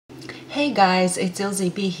Hey guys, it's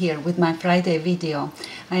Ilze Be here with my Friday video.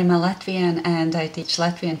 I am a Latvian and I teach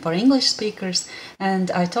Latvian for English speakers,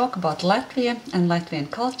 and I talk about Latvia and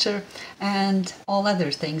Latvian culture and all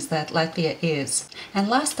other things that Latvia is. And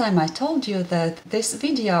last time I told you that this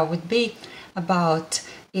video would be about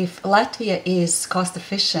if Latvia is cost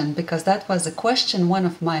efficient, because that was a question one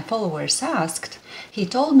of my followers asked. He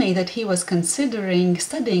told me that he was considering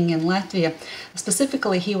studying in Latvia.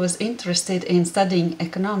 Specifically, he was interested in studying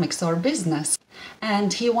economics or business.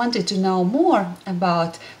 And he wanted to know more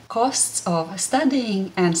about costs of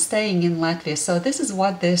studying and staying in Latvia. So this is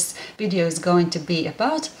what this video is going to be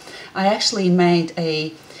about. I actually made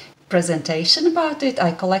a presentation about it.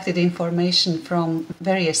 I collected information from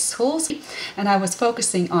various schools and I was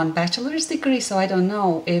focusing on bachelor's degree, so I don't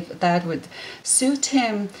know if that would suit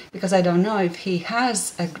him because I don't know if he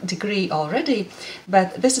has a degree already,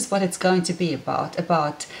 but this is what it's going to be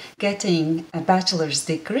about getting a bachelor's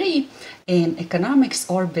degree in economics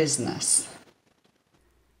or business.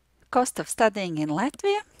 Cost of studying in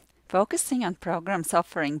Latvia, focusing on programs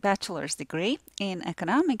offering bachelor's degree in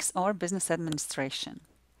economics or business administration.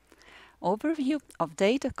 Overview of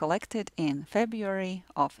data collected in February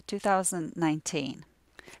of 2019.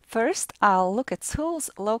 First, I'll look at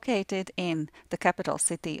schools located in the capital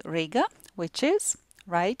city Riga, which is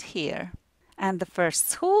right here. And the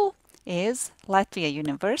first school is Latvia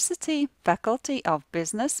University, Faculty of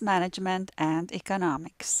Business Management and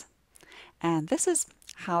Economics. And this is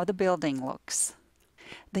how the building looks.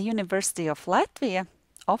 The University of Latvia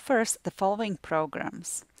offers the following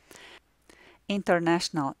programs: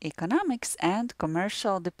 International Economics and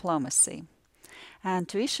Commercial Diplomacy. And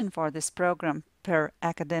tuition for this program per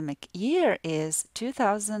academic year is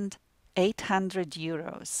 2,800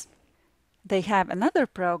 euros. They have another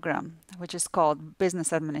program which is called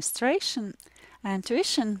Business Administration, and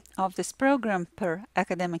tuition of this program per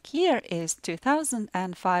academic year is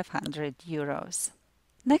 2,500 euros.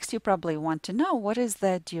 Next, you probably want to know what is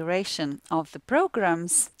the duration of the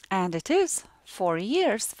programs, and it is 4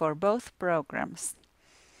 years for both programs.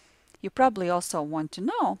 You probably also want to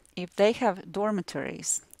know if they have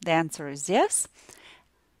dormitories. The answer is yes.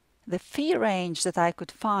 The fee range that I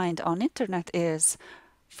could find on internet is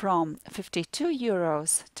from 52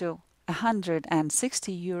 euros to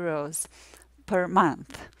 160 euros per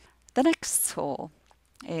month. The next school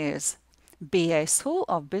is BA School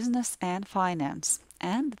of Business and Finance,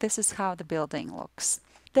 and this is how the building looks.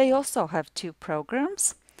 They also have 2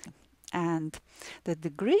 programs, and the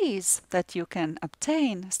degrees that you can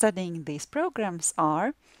obtain studying these programs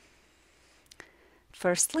are: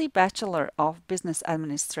 firstly, Bachelor of Business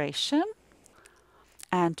Administration,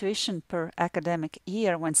 and tuition per academic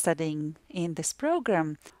year when studying in this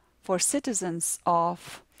program for citizens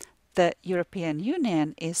of the European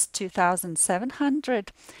Union is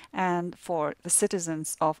 2,700, and for the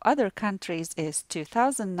citizens of other countries is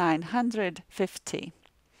 2,950.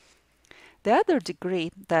 The other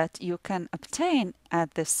degree that you can obtain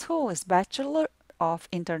at this school is Bachelor of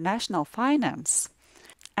International Finance,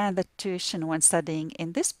 and the tuition when studying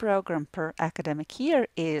in this program per academic year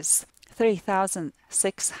is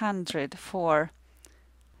 3,600 for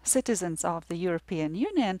citizens of the European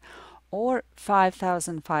Union or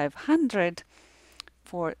 5,500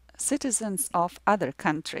 for citizens of other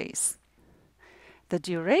countries. The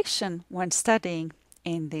duration when studying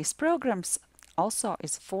in these programs also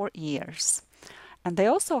is 4 years, and they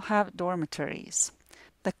also have dormitories.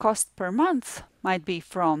 The cost per month might be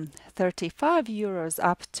from 35 euros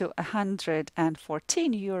up to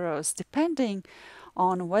 114 euros, depending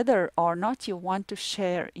on whether or not you want to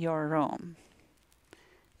share your room.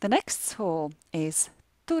 The next school is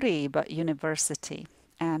Turība University,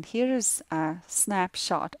 and here is a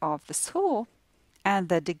snapshot of the school. And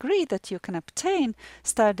the degree that you can obtain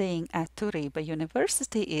studying at Turība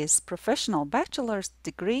University is Professional Bachelor's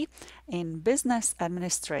Degree in Business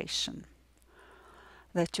Administration.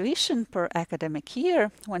 The tuition per academic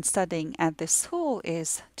year when studying at this school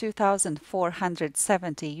is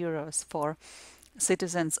 2,470 euros for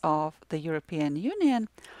citizens of the European Union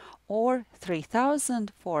or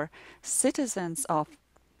 3,000 for citizens of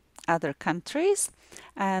other countries,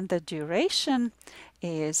 and the duration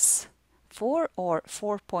is 4 or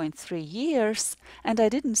 4.3 years, and I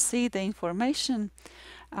didn't see the information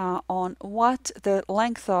on what the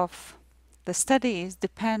length of the studies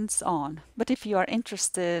depends on. But if you are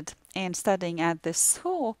interested in studying at this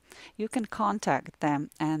school, you can contact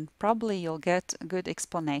them and probably you'll get good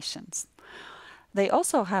explanations. They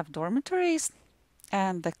also have dormitories,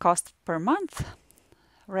 and the cost per month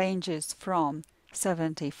ranges from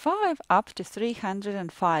 75 up to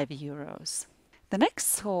 305 euros. The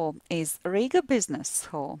next school is Riga Business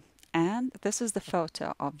School, and and this is the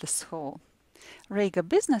photo of the school. Riga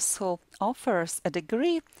Business School offers a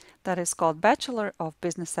degree that is called Bachelor of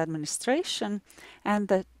Business Administration, and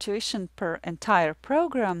the tuition per entire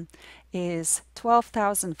program is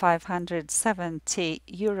 12,570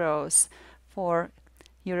 euros for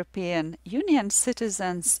European Union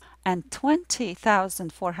citizens and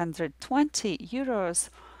 20,420 euros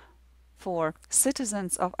for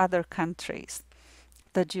citizens of other countries.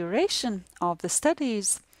 The duration of the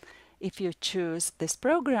studies, if you choose this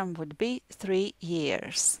program, would be 3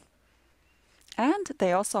 years. And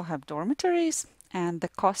they also have dormitories, and the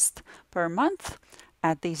cost per month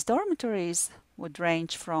at these dormitories would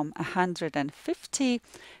range from 150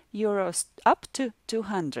 euros up to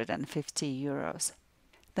 250 euros.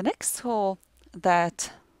 The next school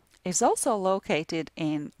that is also located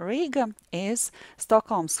in Riga is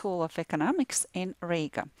Stockholm School of Economics in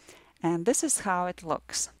Riga. And this is how it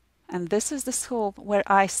looks. And this is the school where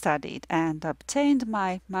I studied and obtained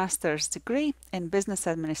my master's degree in business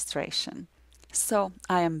administration. So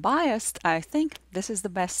I am biased. I think this is the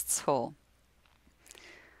best school.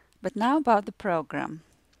 But now about the program.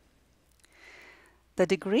 The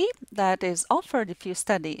degree that is offered if you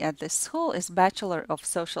study at this school is Bachelor of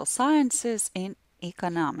Social Sciences in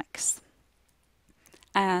Economics.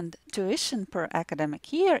 And tuition per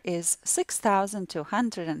academic year is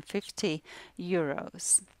 6,250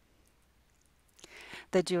 euros.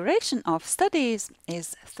 The duration of studies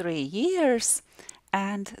is 3 years,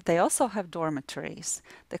 and they also have dormitories.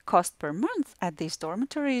 The cost per month at these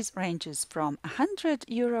dormitories ranges from 100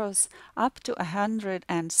 euros up to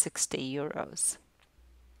 160 euros.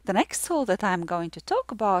 The next school that I'm going to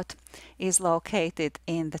talk about is located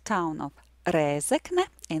in the town of Rēzekne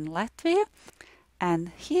in Latvia, and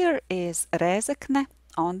here is Rēzekne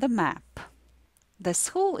on the map. The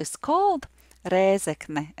school is called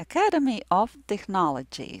Rēzekne Academy of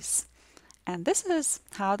Technologies, and this is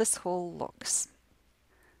how the school looks.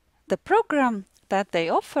 The program that they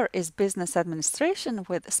offer is business administration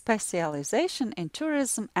with specialization in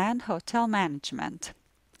tourism and hotel management.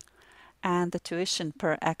 And the tuition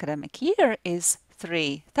per academic year is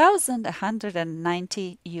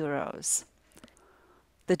 3,190 euros.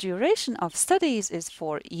 The duration of studies is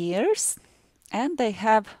 4 years, and they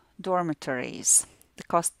have dormitories. The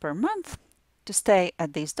cost per month to stay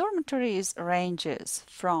at these dormitories ranges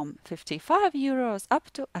from 55 euros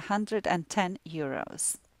up to 110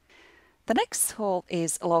 euros. The next school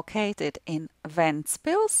is located in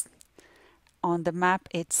Ventspils. On the map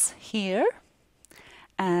it's here.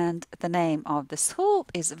 And the name of the school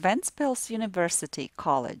is Ventspils University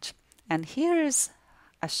College. And here is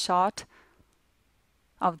a shot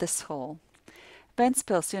of the school.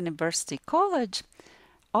 Ventspils University College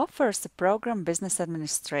offers the program Business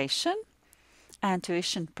Administration, and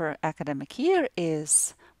tuition per academic year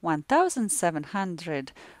is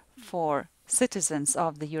 1,700 for citizens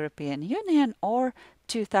of the European Union or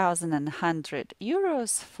 2,100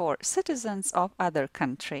 euros for citizens of other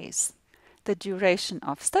countries. The duration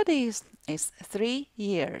of studies is 3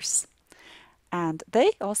 years. And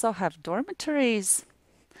they also have dormitories,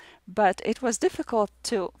 but it was difficult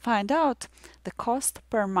to find out the cost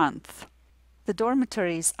per month. The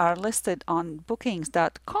dormitories are listed on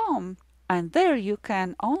bookings.com, and there you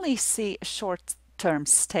can only see a short-term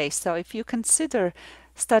stay. So if you consider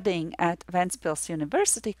studying at Ventspils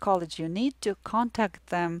University College, you need to contact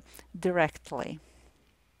them directly.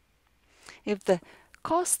 If the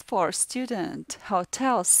cost for student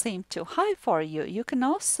hotels seem too high for you, you can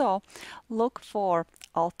also look for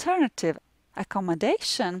alternative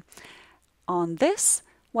accommodation on this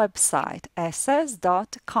website,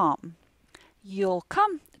 ss.com. You'll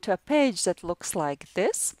come to a page that looks like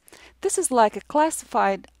this. This is like a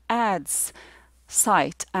classified ads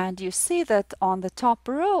site, and you see that on the top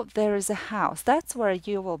row there is a house. That's where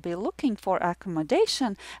you will be looking for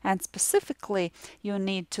accommodation, and specifically you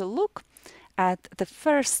need to look at the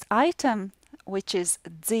first item, which is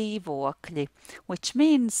dzīvokļi, which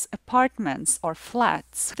means apartments or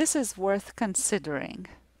flats. This is worth considering.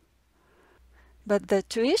 But the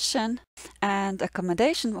tuition and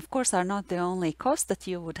accommodation, of course, are not the only cost that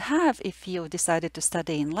you would have if you decided to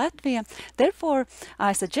study in Latvia. Therefore,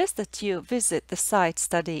 I suggest that you visit the site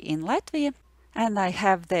Study in Latvia, and I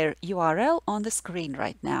have their URL on the screen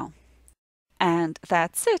right now. And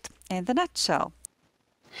that's it in the nutshell.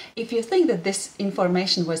 If you think that this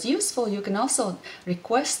information was useful, you can also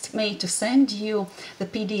request me to send you the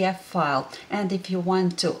PDF file. And if you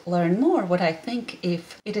want to learn more what I think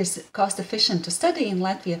if it is cost efficient to study in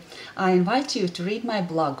Latvia, I invite you to read my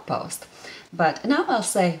blog post. But now I'll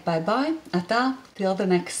say bye-bye, ata, till the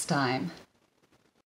next time.